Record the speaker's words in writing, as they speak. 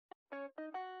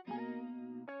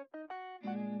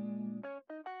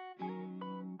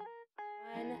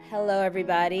Hello,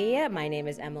 everybody. My name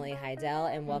is Emily Heidel,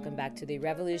 and welcome back to the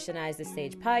Revolutionize the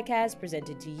Stage podcast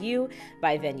presented to you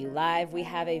by Venue Live. We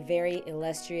have a very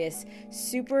illustrious,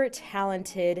 super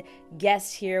talented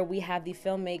guest here. We have the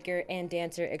filmmaker and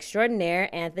dancer extraordinaire,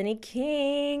 Anthony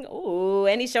King. Ooh,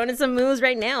 and he's showing us some moves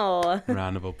right now.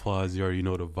 Round of applause. You already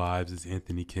know the vibes. It's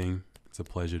Anthony King. It's a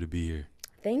pleasure to be here.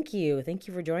 Thank you. Thank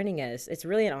you for joining us. It's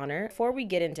really an honor. Before we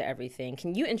get into everything,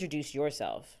 can you introduce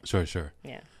yourself? Sure.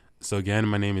 Yeah. So again,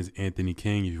 my name is Anthony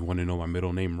King. If you want to know my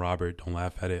middle name, Robert, don't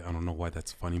laugh at it. I don't know why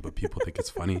that's funny, but people think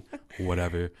it's funny.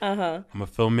 Whatever. I'm a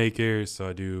filmmaker, so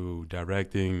I do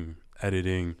directing,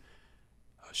 editing,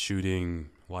 shooting,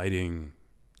 lighting,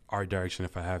 art direction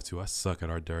if I have to. I suck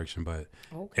at art direction, but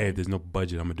hey, if there's no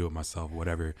budget, I'm going to do it myself,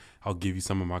 whatever. I'll give you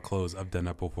some of my clothes. I've done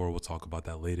that before. We'll talk about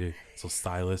that later. So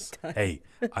stylist, hey,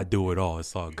 I do it all.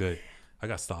 It's all good. I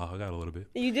got style. I got a little bit.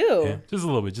 You do? Yeah, just a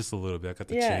little bit. I got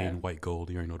the chain, white gold.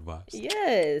 You already know the vibes.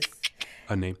 Yes.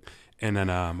 A name. And then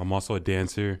I'm also a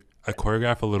dancer. I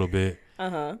choreograph a little bit.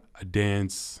 I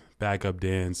dance, backup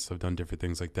dance. I've done different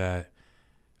things like that.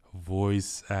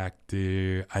 Voice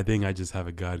actor. I think I just have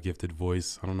a God-gifted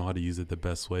voice. I don't know how to use it the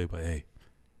best way, but hey,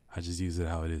 I just use it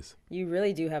how it is. You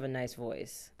really do have a nice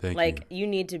voice. Thank you. You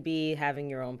need to be having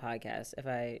your own podcast, if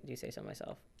I do say so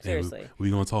myself. Seriously. Yeah,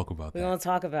 we're going to talk about that. We're going to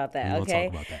talk about that,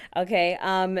 okay? Talk about that.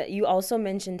 Okay. You also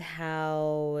mentioned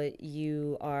how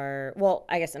you are, well,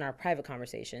 I guess in our private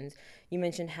conversations, you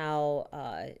mentioned how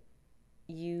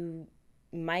you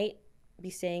might be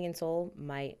staying in Seoul,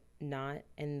 might not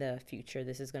in the future.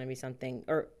 This is going to be something,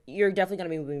 or you're definitely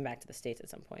going to be moving back to the States at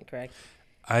some point, correct?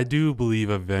 I do believe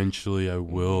eventually I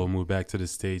will move back to the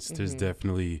States. There's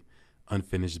definitely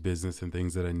unfinished business and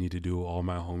things that I need to do. All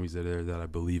my homies are there that I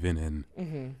believe in,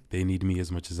 and they need me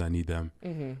as much as I need them.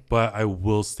 But I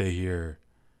will stay here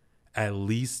at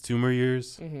least 2 more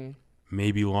years,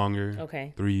 maybe longer.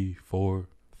 Okay. 3, 4,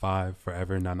 5,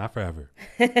 forever. No, not forever,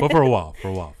 but for a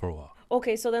while.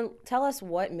 Okay, so then tell us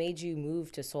what made you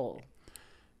move to Seoul.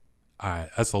 All right,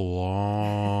 that's a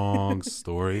long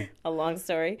story. A long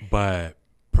story. But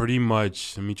pretty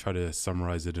much, let me try to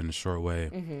summarize it in a short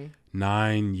way.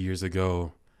 9 years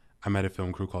ago, I met a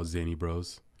film crew called Zany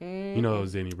Bros. You know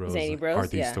Zany Bros. Zany Bros,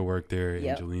 Arthur used to work there,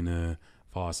 Angelina,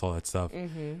 Foss, all that stuff.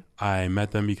 I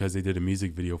met them because they did a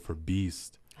music video for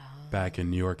Beast back in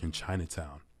New York in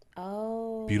Chinatown.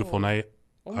 Oh. Beautiful night.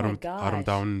 Oh my gosh. Autumn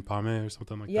Down Pame or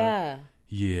something like that.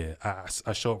 Yeah,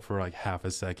 I show up for like half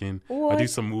a second. What? I do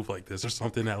some move like this or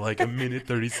something at like a minute,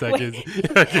 30 seconds. I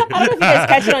don't know if you guys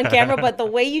catch it on camera, but the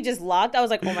way you just locked, I was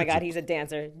like, oh my God, he's a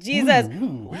dancer. Jesus. Yeah.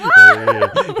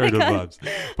 Heard the vibes.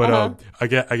 But I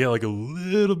get like a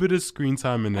little bit of screen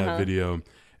time in that video.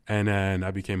 And then I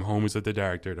became homies with the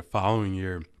director. The following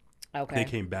year, they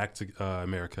came back to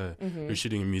America. They're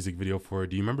shooting a music video for,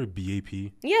 do you remember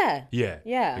BAP? Yeah.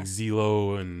 Like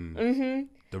Zelo and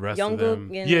the rest Young of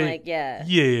them. And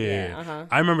Yeah.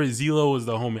 I remember Zelo was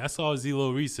the homie. I saw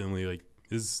Zelo recently.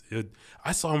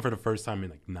 I saw him for the first time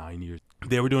in like 9 years.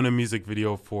 They were doing a music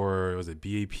video for, was it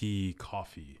BAP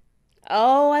Coffee?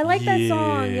 Oh, I like that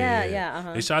song.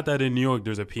 Yeah. They shot that in New York.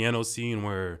 There's a piano scene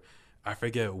where I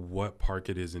forget what park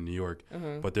it is in New York,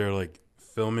 but they're like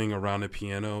filming around a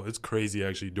piano. It's crazy,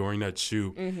 actually. During that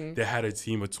shoot, they had a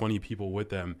team of 20 people with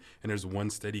them, and there's one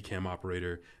Steadicam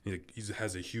operator. He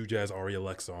has a huge ass Arri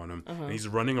Alexa on him, and he's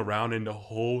running around, and the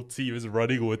whole team is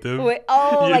running with him. Wait,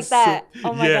 like that.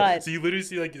 Oh my God. So you literally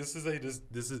see like this is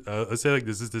let's say like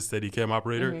this is the Steadicam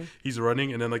operator. He's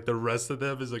running, and then like the rest of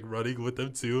them is like running with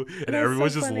them too, and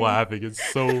everyone's just laughing. It's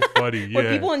so funny. Were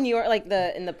people in New York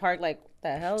in the park like,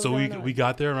 the hell? So we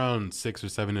got there around 6 or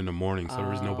 7 in the morning, so there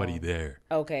was nobody there.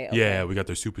 Okay. Yeah, we got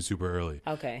there super early.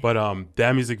 Okay. But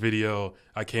that music video,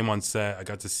 I came on set. I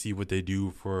got to see what they do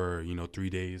for 3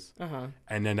 days,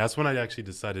 and then that's when I actually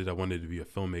decided I wanted to be a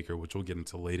filmmaker, which we'll get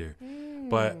into later.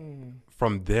 But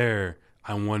from there,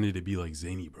 I wanted to be like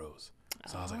Zany Bros.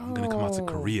 So I was like, I'm gonna come out to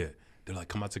Korea. They're like,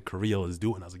 come out to Korea, let's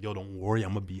do it. And I was like, yo, don't worry,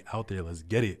 I'm gonna be out there. Let's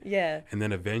get it. Yeah. And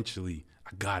then eventually,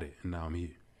 I got it, and now I'm here.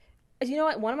 You know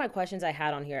what? One of my questions I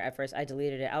had on here at first, I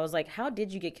deleted it. I was like, how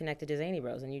did you get connected to Zany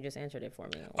Bros? And you just answered it for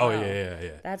me. Wow. Oh,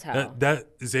 yeah. That's how. That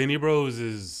Zany Bros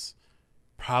is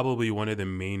probably one of the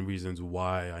main reasons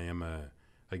why I am a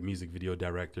music video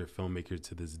director, filmmaker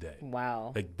to this day.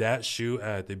 Wow. Like that shoot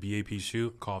at the BAP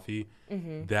shoot, Coffee,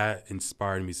 that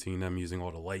inspired me, seeing them using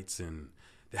all the lights, and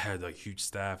they had like huge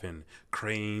staff and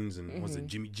cranes and was it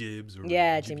Jimmy Jibs or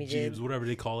Jimmy Jibs, whatever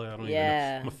they call it. I don't even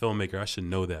know. I'm a filmmaker, I should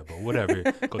know that, but whatever.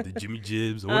 Called the Jimmy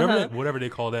Jibs or whatever they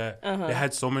call that. They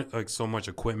had so much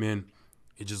equipment,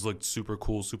 it just looked super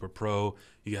cool, super pro.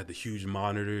 You got the huge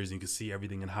monitors. And you could see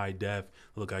everything in high def.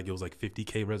 It looked like it was like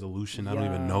 50K resolution. I don't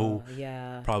even know.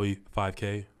 Yeah. Probably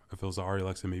 5K if it was the RE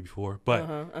Alexa, maybe 4. But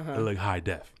it looked high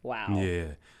def. Wow.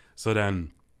 Yeah. So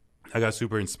then I got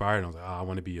super inspired. And I was like, I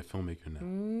want to be a filmmaker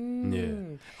now.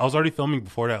 Yeah. I was already filming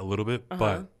before that a little bit,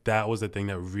 but that was the thing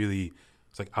that really,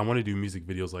 it's like, I want to do music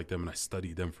videos like them, and I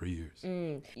studied them for years.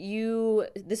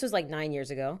 This was like 9 years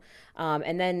ago.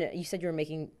 And then you said you were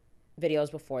making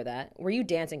videos before that. Were you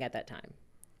dancing at that time?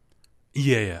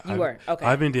 Yeah. You were? Okay.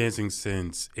 I've been dancing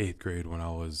since 8th grade when I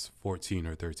was 14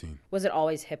 or 13. Was it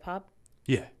always hip hop?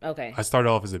 Yeah. Okay. I started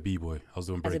off as a b-boy. I was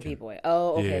doing breaking. As a b-boy.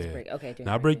 Oh, okay. Yeah. Okay.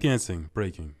 Not breakdancing,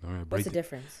 breaking. All right, What's the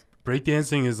difference?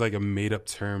 Breakdancing is like a made-up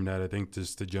term that I think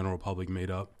just the general public made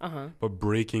up. But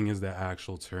breaking is the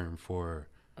actual term for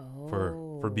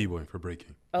b-boy, for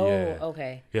breaking. Oh, yeah.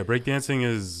 okay. Yeah, breakdancing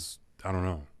is, I don't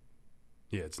know.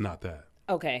 Yeah, it's not that.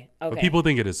 Okay. But people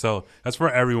think it is. So that's for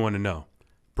everyone to know.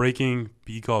 Breaking,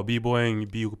 be called b-boying,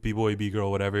 b-boy, b-girl,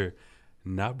 whatever.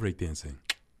 Not breakdancing.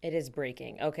 It is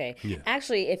breaking. Okay. Yeah.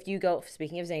 Actually, if you go,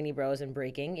 speaking of Zany Bros and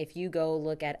breaking, if you go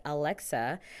look at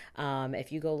Alexa,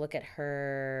 if you go look at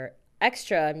her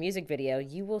extra music video,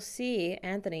 you will see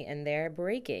Anthony in there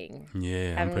breaking.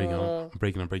 Yeah, I'm breaking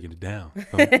it down.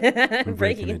 I'm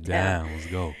breaking it down. Let's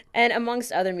go. And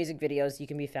amongst other music videos, you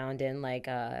can be found in like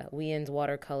Wheean's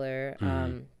Watercolor,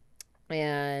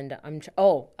 and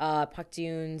Park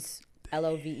Ji-yoon's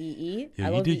LOVEE.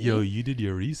 You did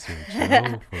your research,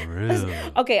 for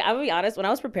real. Okay, I'm gonna be honest. When I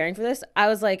was preparing for this, I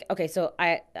was like, okay, so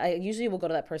I usually will go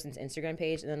to that person's Instagram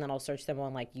page, and then I'll search them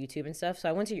on like YouTube and stuff. So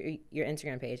I went to your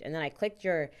Instagram page, and then I clicked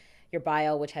your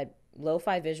bio, which had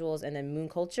lo-fi visuals and then Moon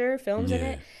Culture Films in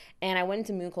it. And I went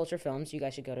into Moon Culture Films. You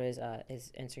guys should go to his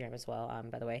Instagram as well,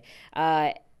 by the way.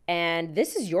 And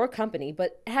this is your company,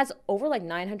 but it has over like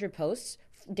 900 posts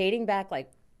dating back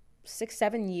like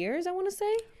 6-7 years, I want to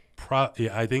say.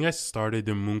 I think I started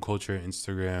the Moon Culture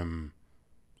Instagram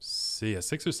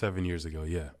 6 or 7 years ago.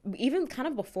 Yeah, even kind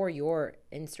of before your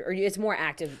or it's more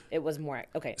active. It was more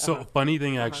okay. So funny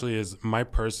thing actually is my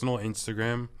personal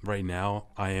Instagram right now,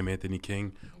 I am Anthony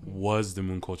King, was the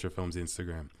Moon Culture Films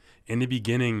Instagram. In the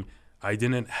beginning, I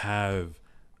didn't have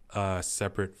a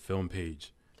separate film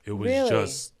page. It was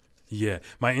just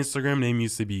my Instagram name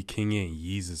used to be King and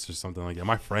Yeezus or something like that.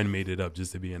 My friend made it up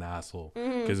just to be an asshole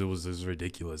because it was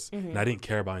ridiculous. And I didn't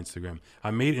care about Instagram.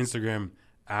 I made Instagram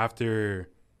after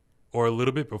or a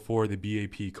little bit before the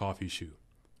BAP coffee shoot.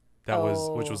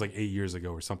 Which was like 8 years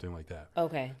ago or something like that.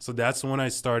 Okay. So that's when I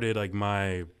started like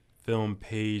my film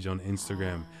page on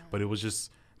Instagram, but it was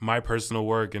just my personal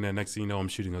work. And then next thing you know, I'm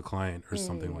shooting a client or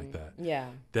something like that.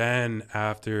 Yeah. Then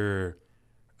after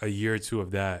a year or two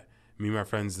of that, me and my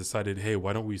friends decided, hey,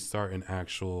 why don't we start an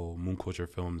actual Moon Culture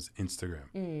Films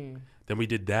Instagram? Then we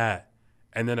did that.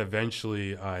 And then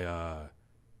eventually I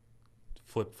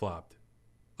flip-flopped.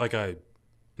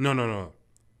 No.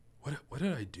 What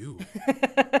did I do?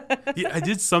 I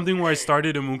did something where I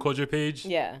started a Moon Culture page.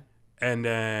 Yeah. And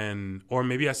then, or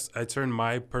maybe I turned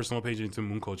my personal page into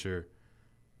Moon Culture.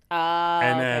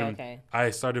 And then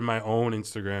I started my own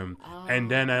Instagram.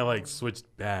 And then I like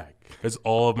switched back. It's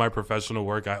all of my professional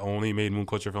work. I only made Moon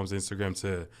Culture Films Instagram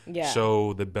to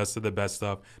show the best of the best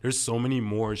stuff. There's so many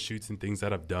more shoots and things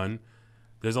that I've done.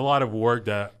 There's a lot of work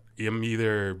that I'm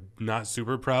either not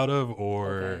super proud of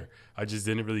or I just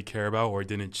didn't really care about or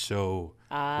didn't show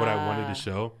what I wanted to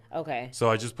show. Okay. So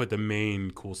I just put the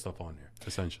main cool stuff on there,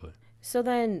 essentially. So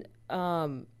then,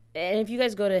 and if you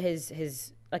guys go to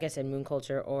his like I said, Moon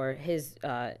Culture, or his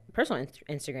personal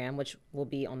Instagram, which will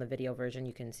be on the video version.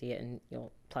 You can see it and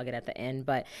you'll plug it at the end.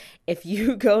 But if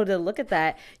you go to look at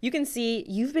that, you can see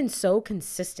you've been so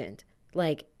consistent.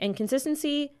 And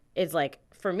consistency is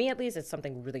for me at least, it's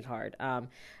something really hard.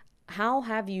 How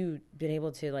have you been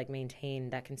able to maintain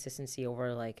that consistency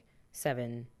over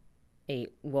 7, 8,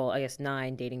 well, I guess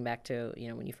 9, dating back to,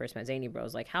 when you first met Zany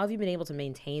Bros? How have you been able to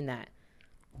maintain that?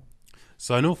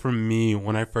 So I know for me,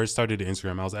 when I first started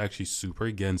Instagram, I was actually super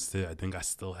against it. I think I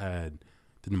still did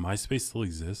MySpace still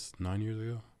exist 9 years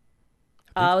ago?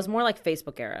 It was more like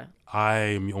Facebook era.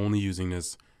 I'm only using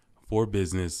this for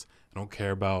business. I don't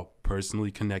care about personally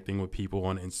connecting with people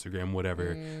on Instagram,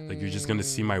 whatever. You're just going to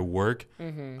see my work.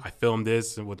 Mm-hmm. I filmed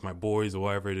this with my boys or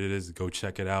whatever it is. Go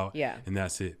check it out. Yeah. And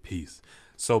that's it. Peace.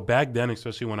 So back then,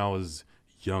 especially when I was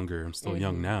younger, I'm still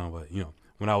young now, but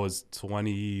when I was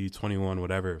 20, 21,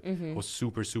 whatever, I was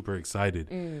super, super excited.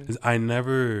 'Cause I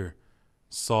never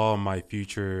saw my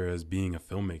future as being a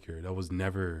filmmaker. That was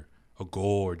never a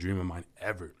goal or dream of mine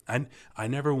ever. I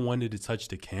never wanted to touch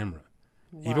the camera.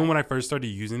 Why? Even when I first started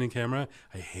using the camera,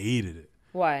 I hated it.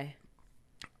 Why?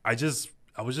 I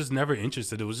I was just never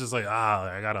interested. It was just like,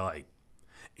 I gotta like,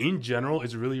 in general,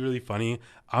 it's really, really funny.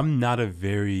 I'm not a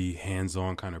very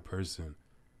hands-on kind of person.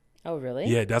 Oh, really?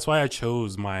 Yeah, that's why I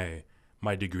chose my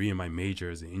degree and my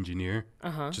major as an engineer.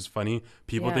 Which is funny.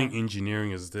 People think engineering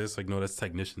is this. Like, no, that's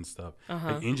technician stuff.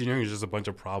 Like, engineering is just a bunch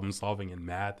of problem solving and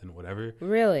math and whatever.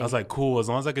 Really? I was like, cool. As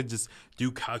long as I could just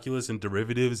do calculus and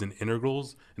derivatives and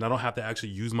integrals, and I don't have to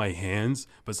actually use my hands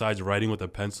besides writing with a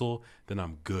pencil, then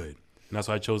I'm good. And that's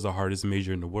why I chose the hardest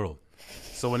major in the world.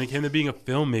 So when it came to being a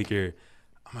filmmaker,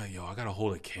 I'm like, yo, I got to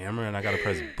hold a camera and I got to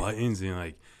press buttons and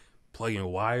like plug in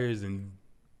wires and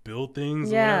build things.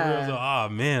 Yeah. Or whatever. I was like, oh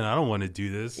man, I don't want to do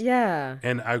this. Yeah.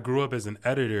 And I grew up as an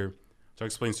editor. So I'll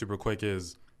explain super quick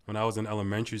is when I was in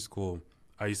elementary school,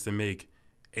 I used to make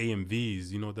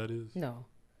AMVs. You know what that is? No.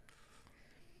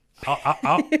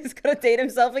 I'll He's going to date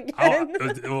himself again.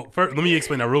 well, first, let me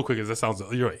explain that real quick because that sounds,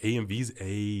 you're right,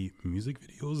 AMVs, music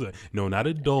videos? No, not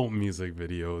adult music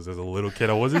videos. As a little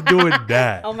kid, I wasn't doing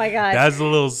that. Oh my God. That's a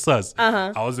little sus.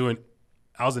 Uh-huh. I was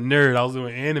a nerd. I was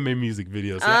doing anime music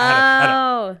videos. So Oh.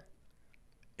 I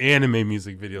had anime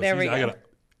music videos. There we I go. got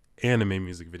anime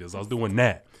music videos. I was doing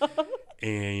that.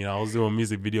 And, I was doing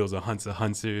music videos of Hunter x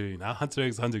Hunter. Not Hunter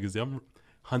x Hunter because I'm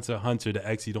Hunter x Hunter. The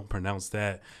X, you don't pronounce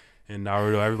that. And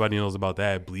Naruto, everybody knows about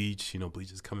that. Bleach,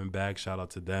 Bleach is coming back. Shout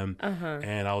out to them.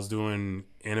 And I was doing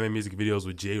anime music videos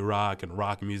with J-Rock and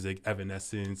rock music,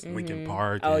 Evanescence, Linkin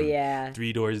Park. Oh, and yeah.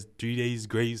 3 Days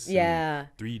Grace. Yeah. And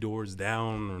 3 Doors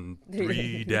Down and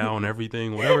 3 Down,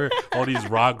 everything, whatever. All these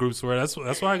rock groups were. That's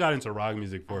why I got into rock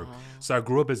music for. So I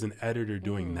grew up as an editor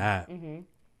doing that. And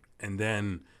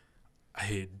then I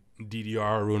hit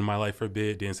DDR, ruined my life for a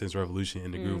bit, Dance Dance Revolution,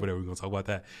 In the Groove, whatever, we're going to talk about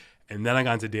that. And then I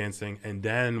got into dancing. And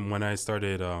then when I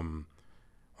started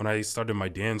my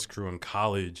dance crew in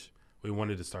college, we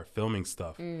wanted to start filming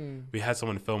stuff. We had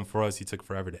someone film for us. He took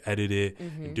forever to edit it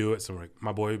and do it. So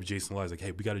my boy Jason Lai was like,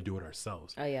 hey, we got to do it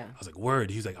ourselves. Oh, yeah. I was like, word.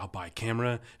 He was like, I'll buy a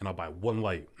camera and I'll buy one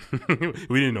light.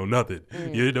 We didn't know nothing. You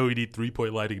didn't know we need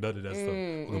 3-point lighting, none of that stuff.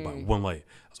 We're going to buy one light.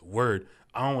 I was like, word.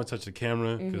 I don't want to touch the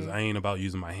camera because I ain't about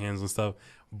using my hands and stuff.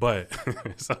 But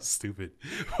it sounds stupid.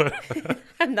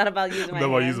 I'm not about using my I'm not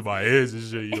about hands. using my hands and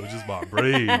shit, just my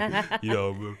brain,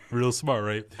 real smart,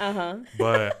 right?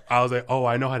 But I was like, oh,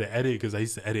 I know how to edit because I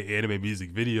used to edit anime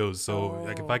music videos. So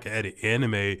like if I can edit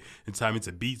anime and time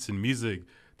into beats and music,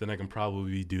 then I can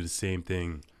probably do the same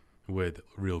thing with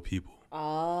real people.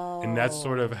 Oh. And that's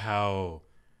sort of how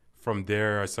from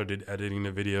there I started editing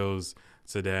the videos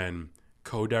to then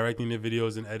co-directing the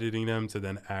videos and editing them to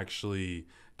then actually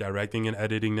directing and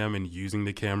editing them and using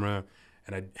the camera.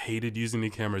 And I hated using the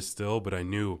camera still, but I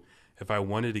knew if I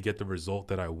wanted to get the result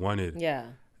that I wanted,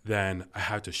 then I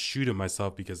have to shoot it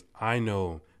myself because I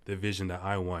know the vision that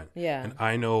I want. Yeah. And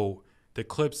I know the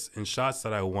clips and shots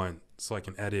that I want so I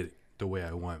can edit it the way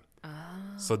I want.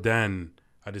 So then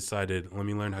I decided, let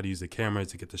me learn how to use the camera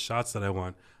to get the shots that I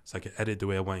want so I can edit the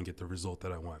way I want and get the result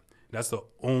that I want. That's the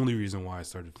only reason why I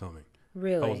started filming.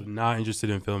 Really? I was not interested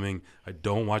in filming. I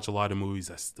don't watch a lot of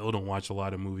movies. I still don't watch a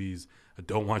lot of movies. I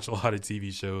don't watch a lot of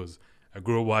TV shows. I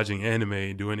grew up watching anime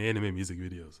and doing anime music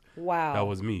videos. Wow. That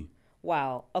was me.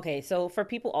 Wow. Okay, so for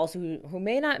people also who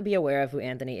may not be aware of who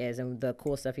Anthony is and the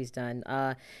cool stuff he's done,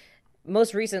 not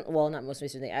most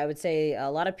recently, I would say a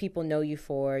lot of people know you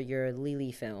for your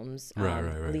Lily films.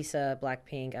 Right. Lisa,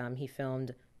 Blackpink, he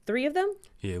filmed 3 of them?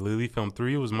 Yeah, Lily filmed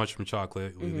 3 was Much from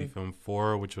Chocolate. Lily filmed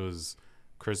 4, which was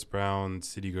Chris Brown,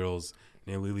 City Girls,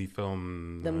 and Lily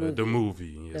filmed the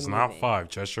movie. It's not 5.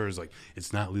 Cheshire is like,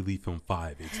 it's not Lily film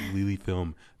 5. It's Lily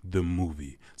film the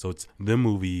movie. So it's the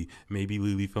movie. Maybe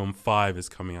Lily film 5 is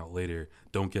coming out later.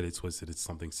 Don't get it twisted. It's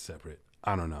something separate.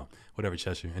 I don't know. Whatever,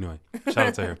 Cheshire. Anyway, shout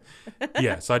out to her.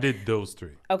 Yeah, so I did those 3.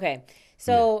 Okay.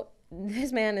 So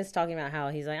this man is talking about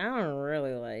how he's like, I don't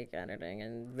really like editing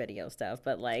and video stuff,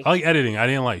 but like... I like editing. I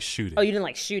didn't like shooting. Oh, you didn't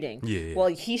like shooting? Yeah. Well,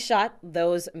 he shot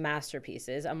those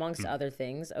masterpieces, amongst other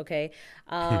things, okay?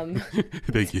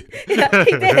 Thank you. Yeah,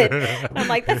 he did. I'm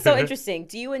like, that's so interesting.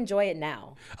 Do you enjoy it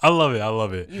now? I love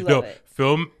it. You love it.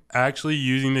 Film, actually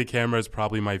using the camera is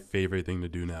probably my favorite thing to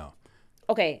do now.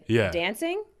 Okay. Yeah.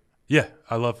 Dancing? Yeah,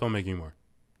 I love filmmaking more.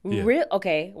 Yeah.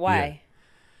 Okay, why?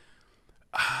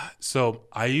 So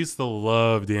I used to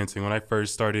love dancing when I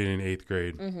first started in 8th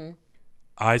grade.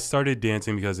 I started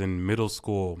dancing because in middle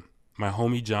school, my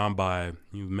homie John Bai,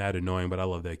 he was mad annoying, but I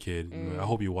love that kid. I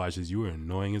hope you watch this. You were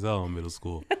annoying as hell in middle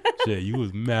school. Shit, you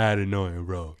was mad annoying,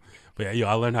 bro. But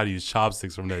I learned how to use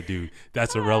chopsticks from that dude.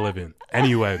 That's irrelevant.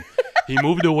 Anyway, he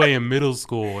moved away in middle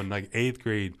school in like 8th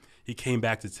grade. He came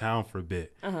back to town for a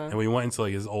bit. And we went into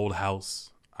like his old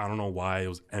house. I don't know why it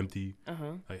was empty.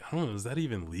 Like, I don't know, is that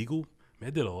even legal? I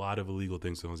did a lot of illegal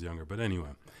things when I was younger. But anyway,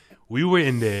 we were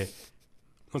in there.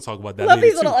 Let's talk about that. Love later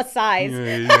these too. little asides.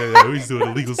 Yeah. We used to do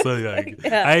illegal stuff. Like,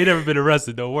 I ain't never been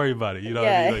arrested. Don't worry about it. You know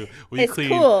what I mean? Like, we it's clean.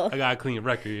 cool. I got a clean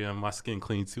record. You know, my skin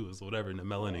clean too. So whatever. And the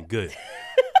melanin good.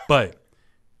 But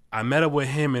I met up with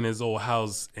him in his old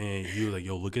house, and he was like,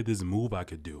 "Yo, look at this move I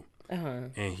could do."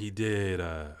 And he did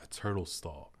a turtle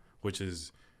stall, which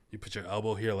is you put your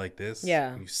elbow here like this.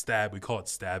 Yeah. And you stab. We call it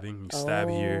stabbing. You stab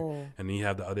here, and then you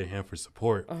have the other hand for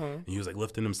support. And he was like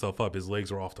lifting himself up. His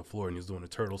legs were off the floor, and he was doing a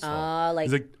turtle stall. Like,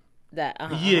 he's like that.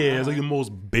 it's like the most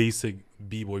basic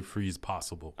b-boy freeze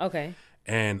possible. Okay.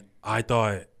 And I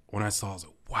thought when I saw, I was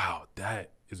like, wow,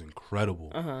 that is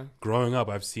incredible. Growing up,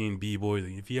 I've seen b-boys.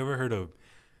 If you ever heard of,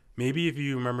 maybe if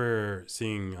you remember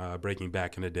seeing Breaking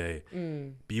back in the day,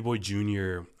 B-Boy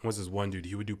Jr. was this one dude.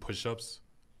 He would do push-ups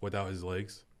without his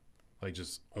legs, like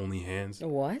just only hands.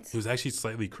 What? He was actually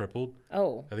slightly crippled.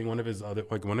 Oh. I think one of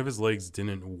his legs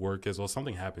didn't work as well.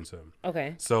 Something happened to him.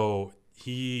 Okay. So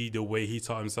the way he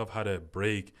taught himself how to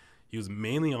break, he was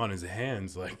mainly on his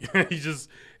hands. Like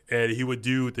he would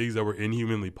do things that were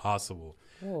inhumanly possible.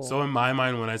 Whoa. So in my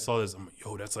mind, when I saw this, I'm like,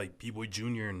 yo, that's like B-Boy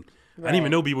Jr. And I didn't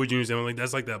even know B-Boy Jr. So I'm like,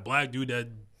 that's like that black dude that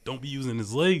don't be using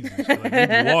his legs. Like,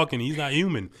 he be walking, he's not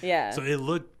human. Yeah. So it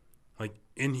looked like,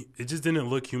 it just didn't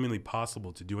look humanly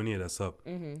possible to do any of that stuff.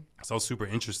 So I was super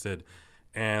interested.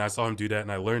 And I saw him do that,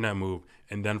 and I learned that move.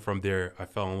 And then from there, I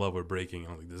fell in love with breaking.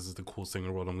 I'm like, this is the coolest thing in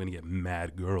the world. I'm going to get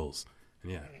mad girls.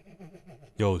 And yeah.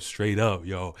 Yo, straight up,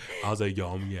 yo. I was like, yo,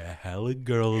 I'm going to get hella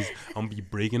girls. I'm going to be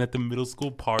breaking at the middle school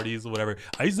parties or whatever.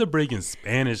 I used to break in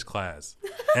Spanish class.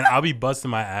 And I'll be busting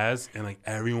my ass, and like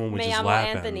everyone would just laugh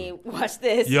Anthony, at me. watch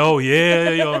this. Yo,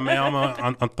 man,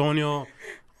 I'm Antonio.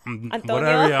 Antonio?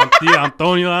 Whatever.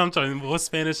 Antonio. I'm trying. What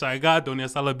Spanish I got? Donde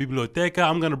está la biblioteca?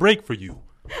 I'm going to break for you.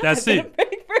 That's it.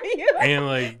 And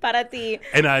like para ti.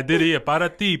 And I did it para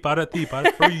ti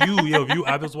for you. Yo,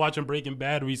 I was watching Breaking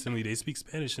Bad recently. They speak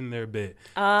Spanish in there a bit.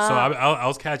 So I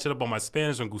was catching up on my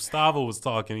Spanish when Gustavo was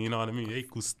talking. You know what I mean? Hey,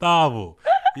 Gustavo.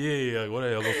 Yeah, what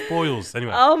are those spoils?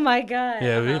 Anyway. Oh my god.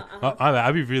 Yeah,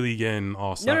 I be really getting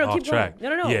off track.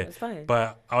 No, yeah, it's fine.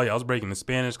 But I was breaking the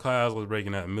Spanish class. I was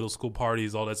breaking at middle school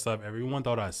parties, all that stuff. Everyone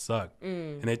thought I sucked,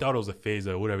 and they thought it was a phase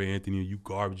of whatever. Anthony, you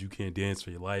garbage. You can't dance for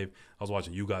your life. I was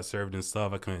watching You Got Served and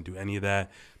stuff. I couldn't do any of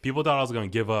that. People thought I was gonna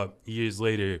give up. Years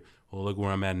later, well, look where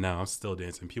I'm at now. I'm still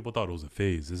dancing. People thought it was a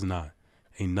phase. It's not.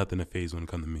 Ain't nothing a phase when it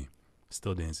comes to me.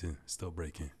 Still dancing. Still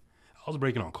breaking. I was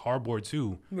breaking on cardboard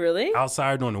too. Really?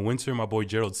 Outside during the winter, my boy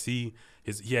Gerald C.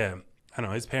 His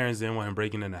parents didn't want him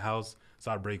breaking in the house, so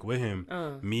I'd break with him.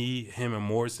 Me, him, and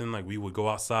Morrison, like we would go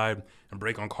outside and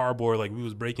break on cardboard like we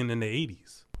was breaking in the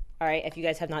 80s. All right, if you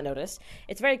guys have not noticed,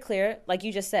 it's very clear, like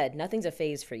you just said, nothing's a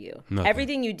phase for you. Nothing.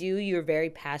 Everything you do, you're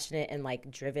very passionate and like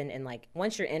driven, and like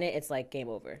once you're in it, it's like game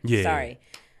over. Yeah. Sorry.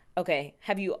 Okay,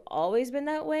 have you always been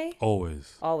that way?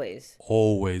 Always.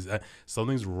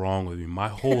 Something's wrong with me. My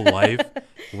whole life,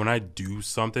 when I do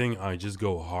something, I just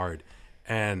go hard.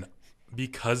 And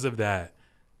because of that,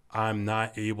 I'm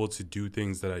not able to do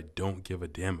things that I don't give a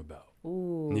damn about.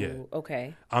 Ooh, yeah.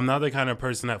 Okay. I'm not the kind of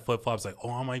person that flip-flops like, oh,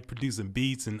 I'm like producing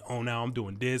beats and oh, now I'm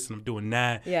doing this and I'm doing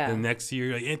that. Yeah. And next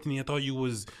year, like, Anthony, I thought you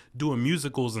was doing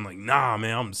musicals. And like, nah,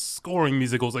 man, I'm scoring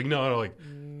musicals. Like, no, like,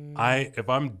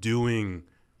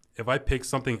 if I pick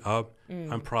something up,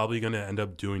 I'm probably going to end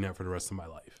up doing that for the rest of my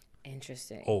life.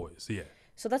 Interesting. Always, yeah.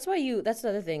 So that's the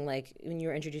other thing, like when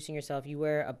you're introducing yourself, you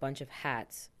wear a bunch of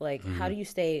hats. Like, how do you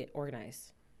stay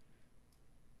organized?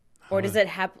 Or does it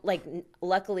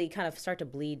luckily kind of start to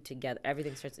bleed together?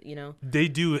 Everything starts, They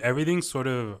do. Everything sort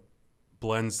of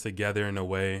blends together in a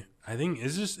way. I think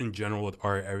it's just in general with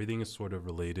art, everything is sort of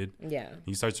related. Yeah.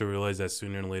 You start to realize that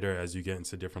sooner and later as you get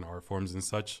into different art forms and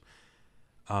such.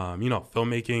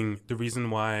 Filmmaking, the reason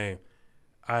why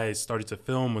I started to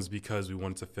film was because we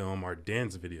wanted to film our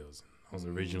dance videos. I was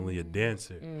originally a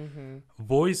dancer.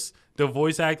 The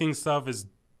voice acting stuff is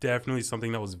definitely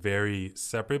something that was very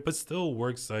separate, but still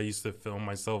works. I used to film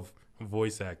myself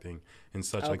voice acting and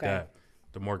such like that.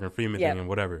 The Morgan Freeman thing and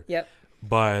whatever. Yep.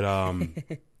 But,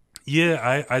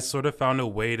 I sort of found a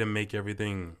way to make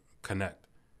everything connect.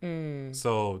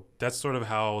 So that's sort of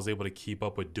how I was able to keep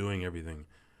up with doing everything.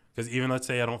 Because even let's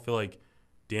say I don't feel like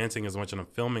dancing as much and I'm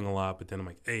filming a lot, but then I'm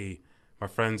like, hey, my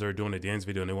friends are doing a dance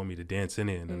video and they want me to dance in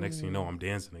it. And the next thing you know, I'm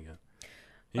dancing again.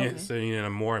 Yeah, okay. So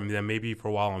then maybe for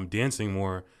a while I'm dancing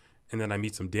more, and then I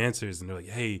meet some dancers and they're like,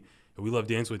 hey, we love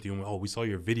dance with you. And we saw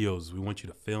your videos. We want you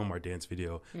to film our dance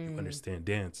video. You understand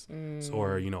dance. So,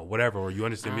 or, whatever. Or you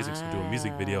understand music, so do a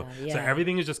music video. Yeah. So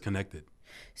everything is just connected.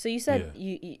 So you said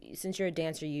you since you're a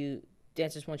dancer,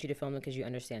 dancers want you to film them because you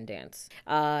understand dance.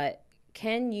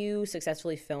 can you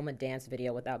successfully film a dance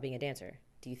video without being a dancer,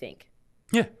 do you think?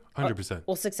 Yeah, 100%.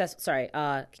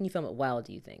 Well, can you film it well,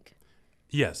 do you think?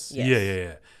 Yes.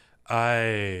 Yes.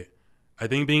 Yeah. I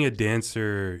think being a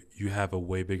dancer, you have a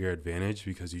way bigger advantage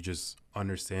because you just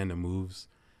understand the moves.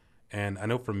 And I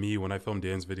know for me, when I film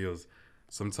dance videos,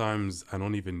 sometimes I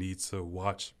don't even need to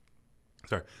watch.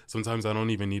 Sometimes I don't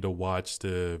even need to watch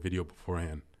the video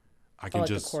beforehand. I can Like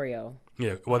just the choreo.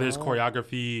 Yeah. Well, there's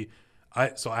choreography.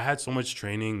 I had so much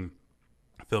training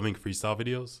filming freestyle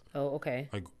videos. Oh, okay.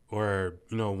 Like, or,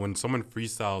 when someone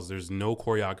freestyles, there's no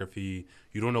choreography.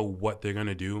 You don't know what they're going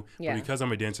to do. Yeah. But because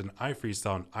I'm a dancer and I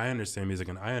freestyle and I understand music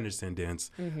and I understand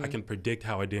dance, I can predict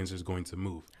how a dancer is going to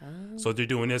move. So if they're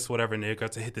doing this, whatever, and they're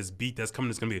going to hit this beat that's coming,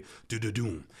 it's going to be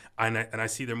do-do-doom. And I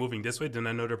see they're moving this way, then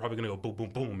I know they're probably going to go boom, boom,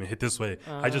 boom, and hit this way.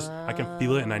 I can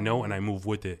feel it and I know and I move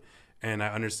with it. And I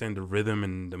understand the rhythm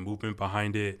and the movement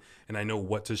behind it. And I know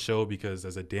what to show because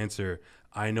as a dancer,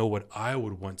 I know what I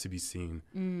would want to be seen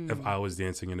if I was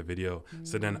dancing in a video.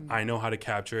 So then I know how to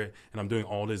capture it. And I'm doing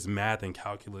all this math and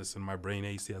calculus in my brain.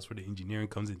 Hey, see, that's where the engineering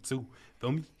comes in too.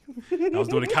 Feel me? I was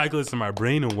doing the calculus in my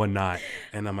brain and whatnot.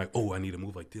 And I'm like, oh, I need to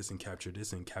move like this and capture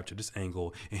this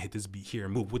angle and hit this beat here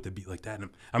and move with the beat like that. And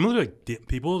I'm literally like,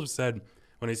 people have said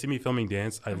when they see me filming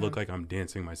dance, I look like I'm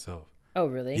dancing myself. Oh,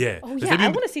 really? Yeah. Oh, yeah. I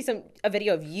want to see a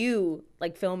video of you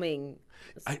like filming.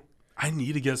 I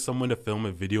need to get someone to film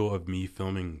a video of me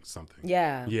filming something.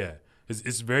 Yeah. Yeah.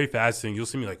 It's very fascinating. You'll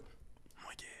see me like, I'm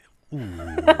like,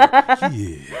 yeah. Ooh,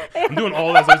 yeah. I'm doing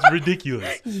all that. So it's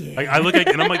ridiculous. Yeah. Like I look like,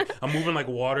 and I'm moving like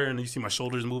water, and you see my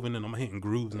shoulders moving, and I'm hitting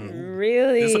grooves. And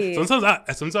really? Sometimes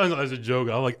as a joke,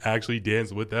 I'll like actually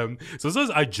dance with them. Sometimes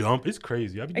I jump. It's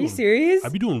crazy. Are you serious? I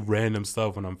be doing random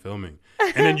stuff when I'm filming.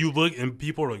 And then you look, and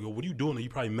people are like, what are you doing? You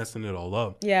probably messing it all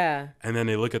up. Yeah. And then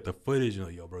they look at the footage, and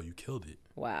like, yo, bro, you killed it.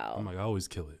 Wow. I'm like, I always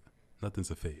kill it.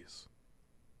 Nothing's a phase.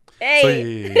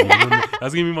 Hey. So yeah.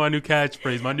 That's gonna be my new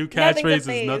catchphrase. My new catchphrase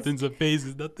is nothing's a phase.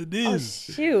 Is nothing is.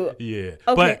 Oh, shoot. Yeah.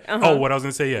 Okay. But what I was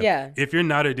gonna say, Yeah. If you're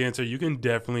not a dancer, you can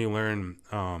definitely learn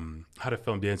how to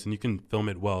film dance, and you can film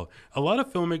it well. A lot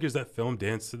of filmmakers that film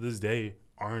dance to this day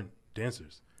aren't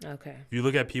dancers. Okay. If you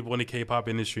look at people in the K-pop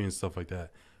industry and stuff like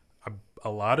that, a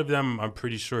lot of them, I'm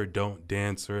pretty sure, don't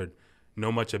dance or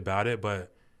know much about it.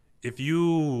 But if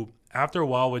you, after a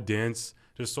while with dance,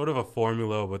 there's sort of a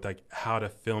formula with like how to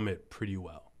film it pretty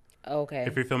well. Okay.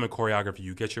 If you're filming choreography,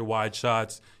 you get your wide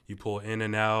shots, you pull in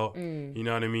and out. You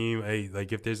know what I mean? Hey,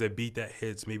 like if there's a beat that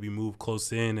hits, maybe move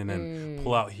close in and then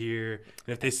pull out here.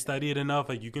 And if they study it enough,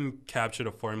 like you can capture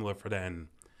the formula for that and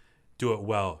do it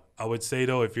well. I would say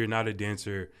though, if you're not a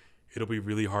dancer, it'll be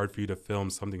really hard for you to film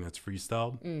something that's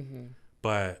freestyled.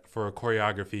 But for a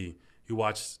choreography, you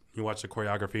watch the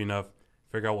choreography enough,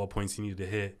 figure out what points you need to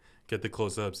hit, get the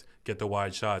close-ups, get the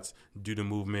wide shots, do the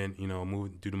movement,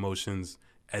 do the motions,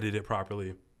 edit it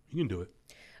properly. You can do it.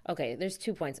 Okay, there's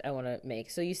 2 points I want to make.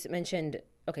 So you mentioned,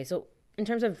 okay, so in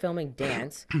terms of filming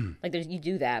dance, like you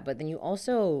do that, but then you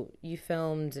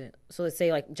filmed, so let's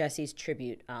say like Jesse's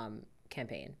tribute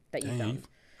campaign that you filmed.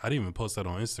 I didn't even post that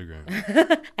on Instagram.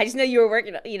 I just know you were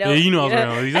working, Yeah, I was working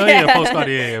on it. Yeah, post about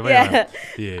it.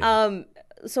 Yeah.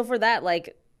 So for that,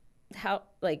 like, how,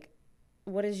 like,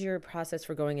 what is your process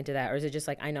for going into that? Or is it just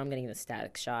like, I know I'm getting the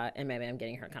static shot and maybe I'm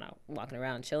getting her kind of walking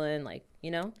around, chilling, like,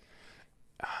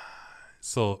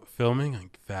 So filming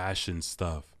like fashion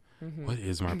stuff, what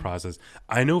is my process?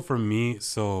 I know for me,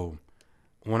 so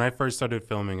when I first started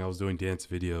filming, I was doing dance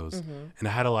videos and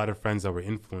I had a lot of friends that were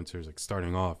influencers, like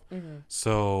starting off.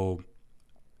 So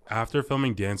after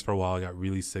filming dance for a while, I got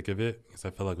really sick of it because I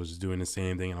felt like I was just doing the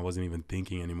same thing and I wasn't even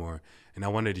thinking anymore. And I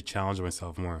wanted to challenge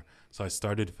myself more. So I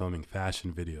started filming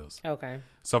fashion videos. Okay.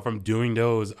 So from doing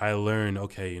those, I learned,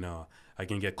 okay, I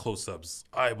can get close-ups,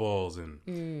 eyeballs, and,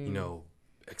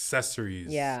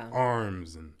 accessories,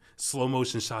 arms, and slow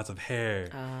motion shots of hair.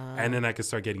 And then I could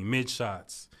start getting mid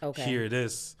shots. Okay. Here,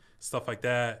 this, stuff like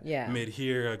that. Yeah. Mid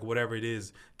here, like whatever it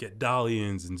is, get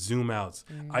dolly-ins and zoom outs.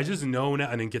 I just know now,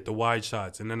 and then get the wide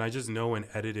shots. And then I just know in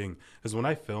editing, because when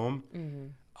I film,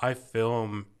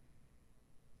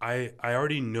 I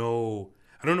already know,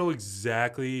 I don't know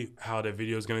exactly how the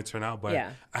video is going to turn out, but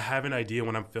I have an idea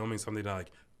when I'm filming something that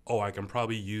like, oh, I can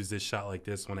probably use this shot like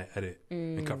this when I edit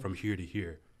and cut from here to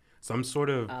here. So I'm sort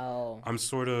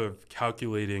of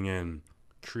calculating and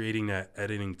creating that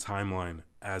editing timeline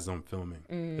as I'm filming,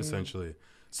 essentially.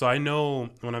 So I know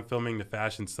when I'm filming the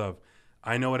fashion stuff,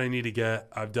 I know what I need to get.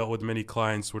 I've dealt with many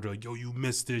clients where they're like, yo, you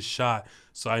missed this shot.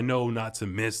 So I know not to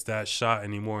miss that shot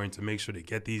anymore and to make sure to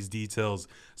get these details.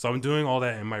 So I'm doing all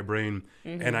that in my brain.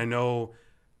 And I know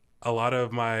a lot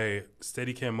of my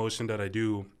Steadicam motion that I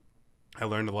do, I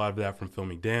learned a lot of that from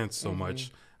filming dance so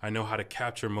much. I know how to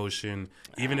capture motion,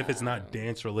 even if it's not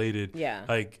dance related. Yeah.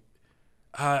 Like,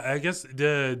 I guess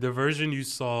the version you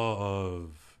saw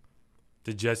of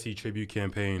the Jessie tribute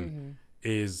campaign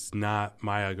is not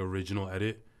my like original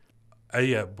edit.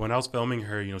 Yeah, when I was filming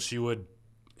her, you know,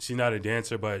 she's not a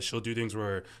dancer, but she'll do things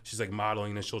where she's like modeling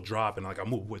and then she'll drop and like I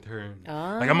move with her.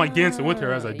 Like I'm like dancing with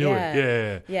her as I do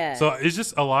it. Yeah. So it's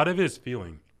just a lot of it is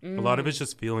feeling. A lot of it's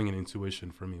just feeling and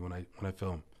intuition for me when I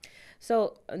film.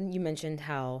 So you mentioned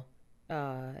how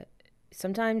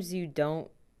sometimes you don't,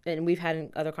 and we've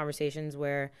had other conversations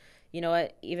where, you know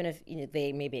what, even if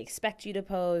they maybe expect you to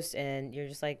post and you're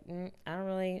just like,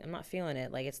 I'm not feeling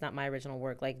it. Like, it's not my original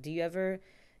work. Like, do you ever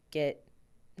get,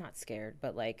 not scared,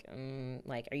 but like,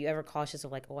 are you ever cautious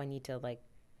of like, oh, I need to like,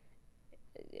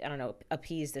 I don't know,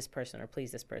 appease this person or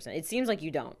please this person? It seems like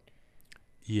you don't.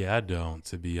 Yeah, I don't,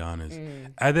 to be honest.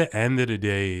 At the end of the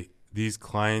day, these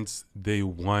clients, they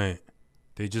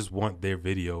just want their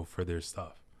video for their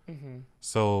stuff.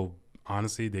 So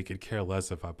honestly, they could care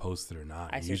less if I post it or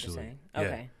not. I see usually, what you're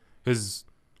saying. Okay. Because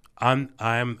I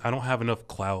don't have enough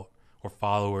clout or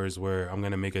followers where I'm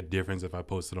gonna make a difference if I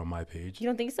post it on my page. You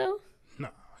don't think so? No,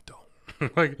 I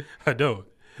don't. Like I don't.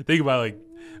 Think about like,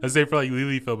 let's say for like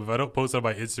Lily Film, if I don't post it on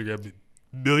my Instagram,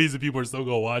 millions of people are still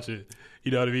gonna watch it.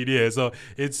 You know what I mean? Yeah. So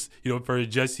it's, you know, for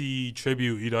Jessie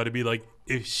tribute, you know what I mean? Like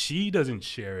if she doesn't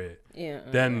share it,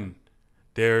 then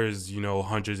there's, you know,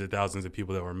 hundreds of thousands of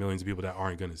people or millions of people that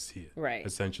aren't gonna see it. Right.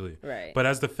 Essentially. Right. But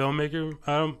as the filmmaker,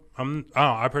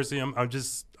 I personally, I'm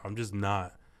just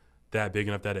not that big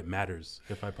enough that it matters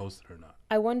if I post it or not.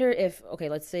 I wonder if, okay,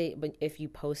 let's say, but if you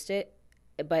post it,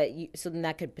 so then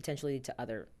that could potentially lead to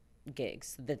other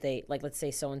gigs that they, like, let's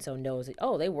say so and so knows that,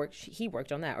 oh, he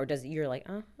worked on that, or you're like,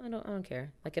 I don't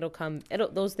care, like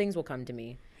those things will come to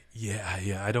me.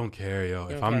 Yeah, I don't care, yo.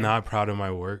 If I'm not proud of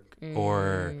my work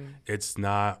or it's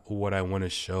not what I want to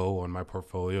show on my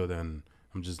portfolio, then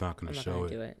I'm just not going to show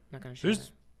it. Not going to show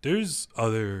it. There's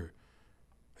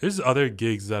other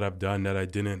gigs that I've done that I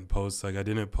didn't post. Like I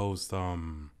didn't post. I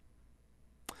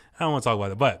don't want to talk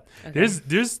about it, but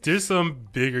there's some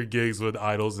bigger gigs with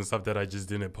idols and stuff that I just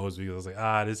didn't post because I was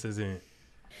like, this isn't.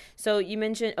 So you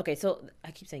mentioned, okay, so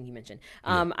I keep saying you mentioned.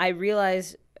 I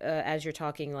realize as you're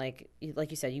talking, like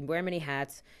you said, you wear many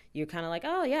hats. You're kind of like,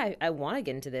 oh yeah, I want to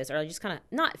get into this, or I just kind of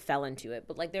not fell into it,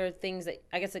 but like there are things that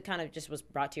I guess it kind of just was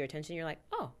brought to your attention. You're like,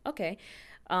 oh, okay.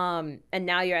 And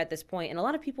now you're at this point, and a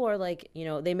lot of people are like, you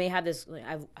know, they may have this, like,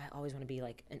 I always want to be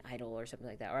like an idol or something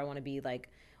like that, or I want to be like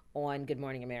on Good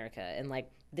Morning America, and like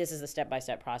this is the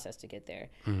step-by-step process to get there.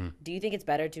 Do you think it's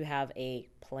better to have a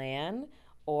plan,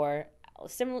 or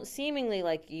seemingly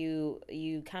like you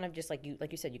kind of just like you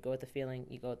said, you go with the feeling,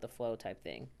 you go with the flow type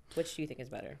thing? Which do you think is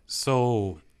better?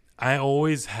 So I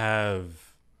always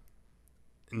have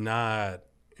not,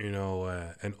 you know,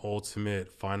 an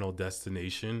ultimate final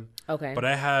destination. Okay. But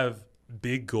I have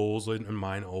big goals in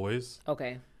mind always.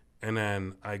 Okay. And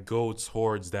then I go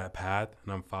towards that path,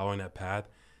 and I'm following that path,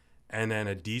 and then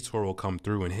a detour will come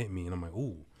through and hit me, and I'm like,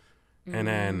 ooh. And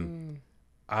then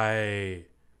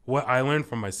what I learned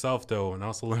from myself, though, and I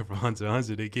also learned from Hunter x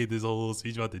Hunter, they gave this whole little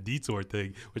speech about the detour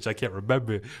thing, which I can't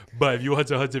remember. But if you're a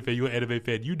Hunter x Hunter fan, you're an anime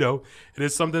fan, you know. And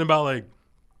it's something about, like,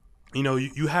 you know,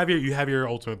 you have your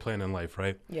ultimate plan in life,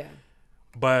 right? Yeah.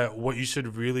 But what you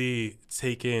should really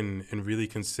take in and really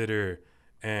consider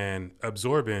and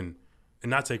absorb in and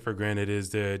not take for granted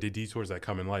is the detours that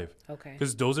come in life. Okay.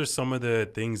 Because those are some of the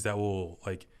things that will,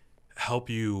 like, help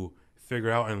you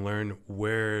figure out and learn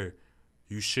where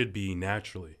you should be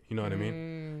naturally. You know what I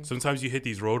mean? Sometimes you hit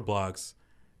these roadblocks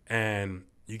and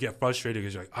you get frustrated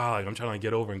because you're like, I'm trying to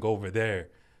get over and go over there.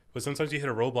 But sometimes you hit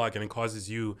a roadblock and it causes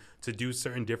you to do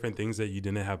certain different things that you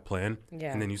didn't have planned.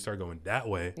 Yeah. And then you start going that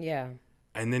way. Yeah.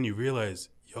 And then you realize,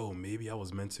 maybe I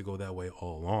was meant to go that way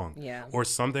all along. Yeah. Or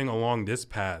something along this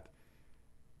path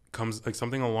comes, like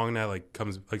something along that, like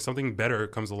comes, like something better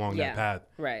comes along that path.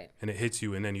 Right. And it hits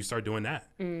you, and then you start doing that.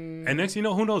 And next thing you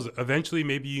know, who knows? Eventually,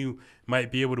 maybe you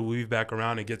might be able to weave back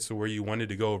around and get to where you wanted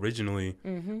to go originally.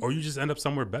 Or you just end up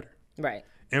somewhere better. Right.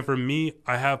 And for me,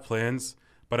 I have plans,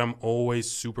 but I'm always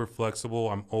super flexible.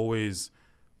 I'm always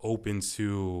open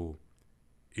to,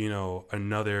 you know,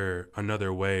 another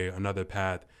way, another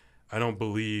path. I don't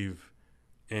believe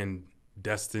in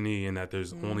destiny and that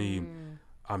there's only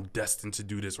I'm destined to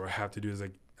do this or I have to do this.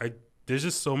 Like there's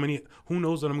just so many. Who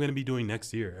knows what I'm going to be doing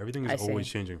next year? Everything is always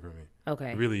changing for me.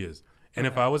 Okay, it really is. And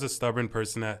if I was a stubborn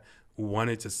person that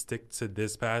wanted to stick to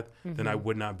this path, then I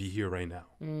would not be here right now.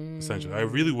 Essentially, I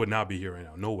really would not be here right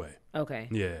now. No way. Okay.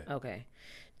 Yeah. Okay.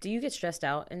 Do you get stressed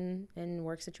out in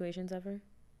work situations ever?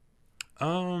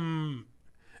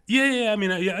 Yeah. I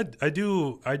mean, I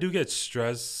do get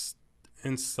stressed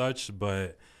and such,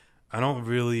 but I don't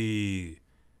really.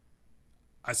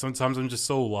 Sometimes I'm just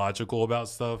so logical about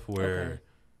stuff where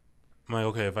I'm like,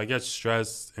 okay, if I get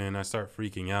stressed and I start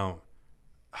freaking out,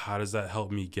 how does that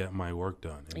help me get my work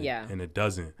done? And it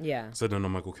doesn't. Yeah. So then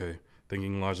I'm like, okay,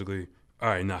 thinking logically, all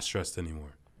right, not stressed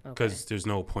anymore, because there's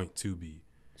no point to be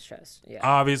stressed. Yeah.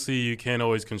 Obviously, you can't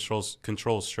always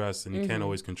control stress, and you can't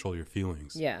always control your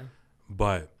feelings. Yeah.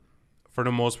 But for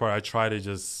the most part, I try to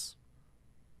just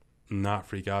not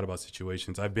freak out about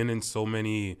situations. I've been in so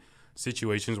many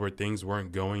situations where things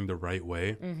weren't going the right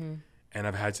way, and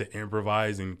I've had to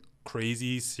improvise in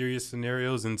crazy serious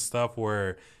scenarios and stuff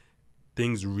where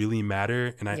things really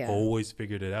matter, and I always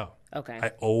figured it out.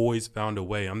 I always found a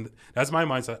way. That's my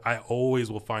mindset. I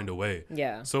always will find a way.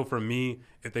 Yeah. So for me,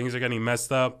 if things are getting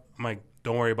messed up, I'm like,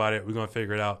 don't worry about it. We're gonna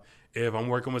figure it out. If I'm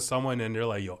working with someone and they're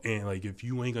like, yo, Aunt, like, if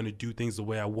you ain't gonna do things the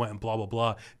way I want and blah blah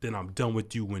blah, then I'm done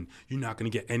with you and you're not gonna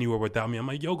get anywhere without me. I'm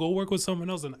like, yo, go work with someone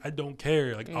else, and I don't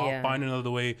care. Like, I'll find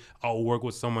another way. I'll work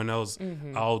with someone else.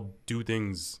 I'll do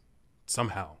things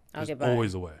somehow. There's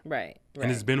always a way. Right.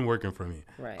 And it's been working for me.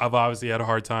 Right. I've obviously had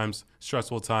hard times,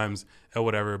 stressful times, and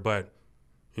whatever, but,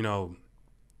 you know,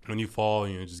 when you fall,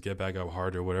 you know, just get back up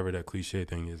harder, whatever that cliche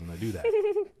thing is, and I do that.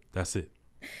 That's it.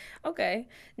 Okay.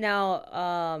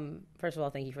 Now, first of all,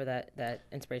 thank you for that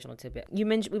inspirational tidbit. We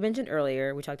mentioned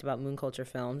earlier, we talked about Moon Culture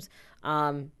Films.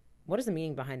 What is the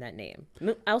meaning behind that name?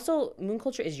 Moon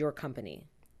Culture is your company.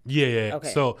 Yeah. Okay.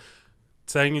 So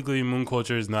technically, Moon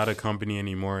Culture is not a company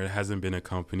anymore. It hasn't been a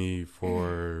company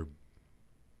for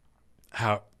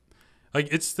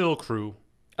it's still crew.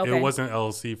 Okay. It wasn't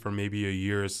LLC for maybe a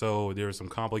year or so. There were some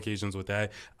complications with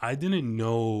that. I didn't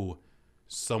know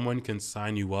someone can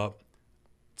sign you up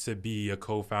to be a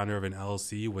co-founder of an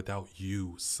LLC without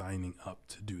you signing up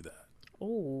to do that.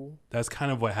 Oh. That's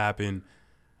kind of what happened.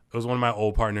 It was one of my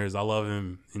old partners. I love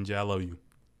him. NJ, I love you.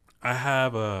 I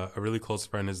have a really close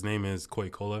friend. His name is Koi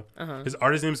Cola. His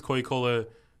artist name is Koi Cola,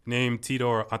 named Tito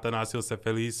or Atanasio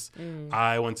Cefelis.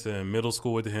 I went to middle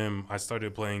school with him. I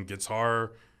started playing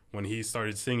guitar when he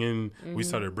started singing. We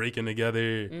started breaking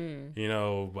together. You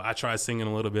know, I tried singing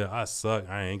a little bit. I suck.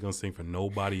 I ain't gonna sing for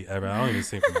nobody ever. I don't even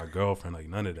sing for my girlfriend, like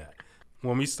none of that.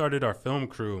 When we started our film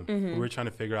crew, we were trying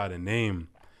to figure out a name.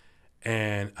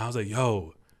 And I was like,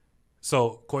 yo,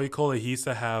 so Koi Cola, he used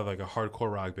to have like a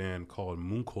hardcore rock band called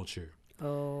Moon Culture.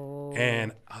 Oh.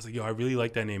 And I was like, yo, I really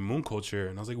like that name, Moon Culture.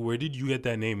 And I was like, where did you get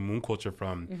that name, Moon Culture,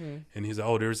 from? And he's like,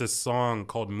 oh, there's this song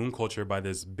called Moon Culture by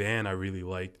this band I really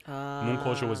liked. Moon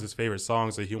Culture was his favorite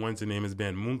song, so he wanted to name his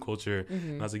band Moon Culture.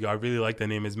 And I was like, yo, I really like that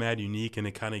name. It's mad unique, and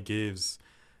it kind of gives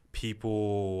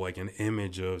people like an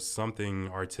image of something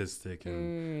artistic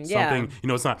and something, you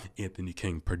know, it's not Anthony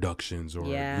King Productions or,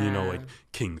 you know, like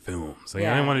King Films. Like,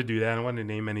 I didn't want to do that. I didn't want to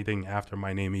name anything after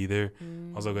my name either.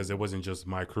 Also, because it wasn't just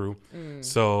my crew.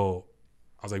 So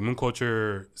I was like, Moon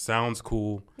Culture sounds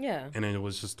cool. Yeah. And then it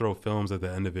was just throw films at the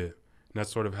end of it. And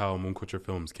that's sort of how Moon Culture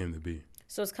Films came to be.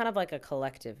 So it's kind of like a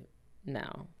collective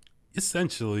now.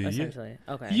 Essentially.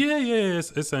 Okay. Yeah.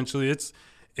 Essentially.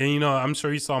 And, you know, I'm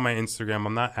sure you saw my Instagram.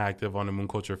 I'm not active on the Moon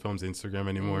Culture Films Instagram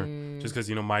anymore. Just because,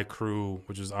 you know, my crew,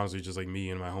 which is honestly just like me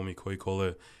and my homie Koi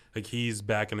Cola, like, he's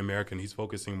back in America and he's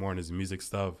focusing more on his music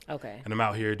stuff. Okay. And I'm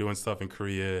out here doing stuff in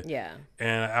Korea. Yeah.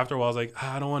 And after a while, I was like,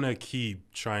 I don't want to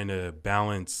keep trying to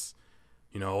balance,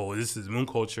 you know, oh, this is Moon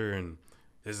Culture and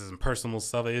this is personal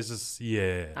stuff. It's just,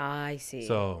 I see.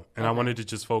 So, and I wanted to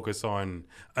just focus on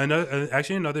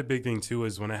another big thing too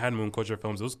is when I had Moon Culture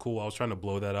Films, it was cool. I was trying to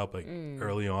blow that up like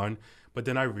early on, but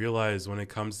then I realized when it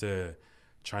comes to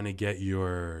trying to get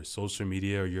your social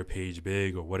media or your page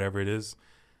big or whatever it is,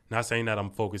 not saying that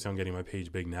I'm focused on getting my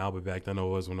page big now, but back then it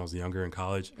was when I was younger in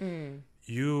college.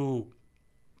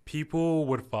 People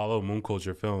would follow Moon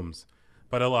Culture Films,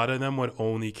 but a lot of them would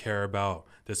only care about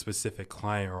the specific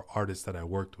client or artist that I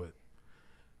worked with.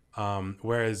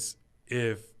 Whereas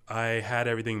if I had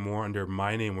everything more under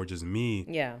my name or just me,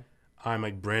 I'm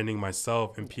like branding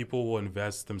myself, and people will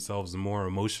invest themselves more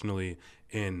emotionally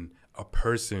in a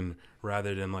person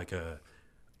rather than like a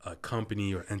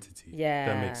company or entity. Yeah.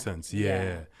 That makes sense.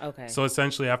 Yeah. Okay. So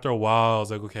essentially after a while, I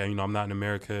was like, okay, you know, I'm not in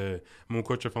America. Moon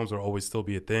Culture Films will always still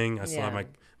be a thing. I still have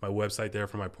my website there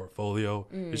for my portfolio.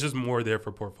 It's just more there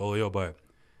for portfolio, but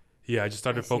I just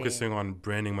started focusing on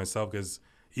branding myself, because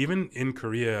even in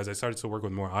Korea, as I started to work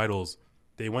with more idols,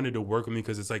 they wanted to work with me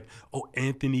because it's like, oh,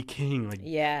 Anthony King,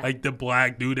 like the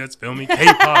black dude that's filming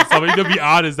K-pop. So, I mean, to be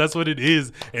honest, that's what it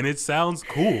is, and it sounds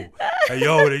cool. Like,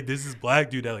 yo, this is black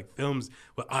dude that like films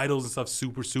with idols and stuff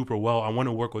super, super well. I want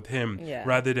to work with him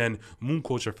rather than Moon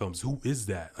Culture Films. Who is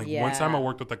that? Like one time I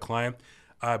worked with a client,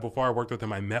 before I worked with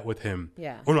him, I met with him.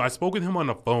 Yeah. Oh, no, I spoke with him on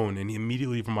the phone, and he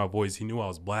immediately, from my voice, he knew I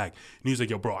was black. And he was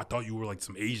like, yo, bro, I thought you were like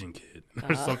some Asian kid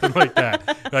or something like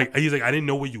that. Like, he's like, I didn't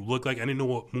know what you look like. I didn't know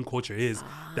what moon culture is.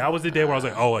 That was the day where I was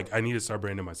like, oh, like, I need to start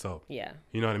branding myself. Yeah.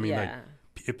 You know what I mean? Yeah. Like,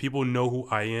 if people know who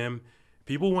I am,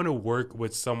 people want to work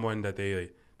with someone that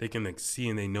they can, like, see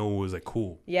and they know is, like,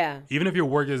 cool. Yeah. Even if your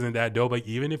work isn't that dope, like,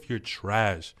 even if you're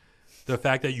trash, the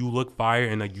fact that you look fire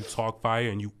and, like, you talk fire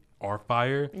and you are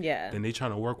fire, then they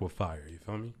trying to work with fire. You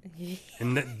feel me?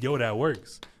 And that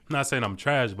works. I'm not saying I'm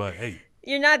trash, but hey,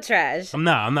 you're not trash. I'm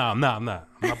not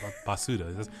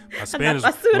basuda. That's my Spanish.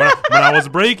 When I was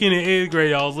breaking in 8th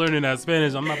grade, I was learning that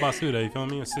Spanish. I'm not basuda. You feel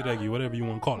me? Or siregi, whatever you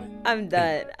want to call it. I'm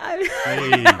done.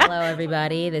 Hey. Hello,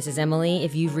 everybody. This is Emily.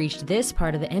 If you've reached this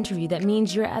part of the interview, that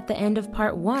means you're at the end of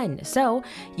part 1. So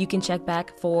you can check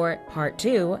back for part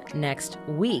 2 next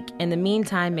week. In the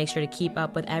meantime, make sure to keep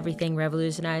up with everything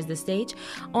Revolutionize the Stage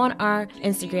on our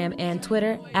Instagram and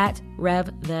Twitter at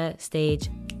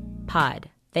RevTheStagePod.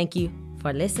 Thank you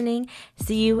for listening.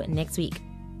 See you next week.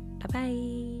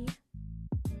 Bye-bye.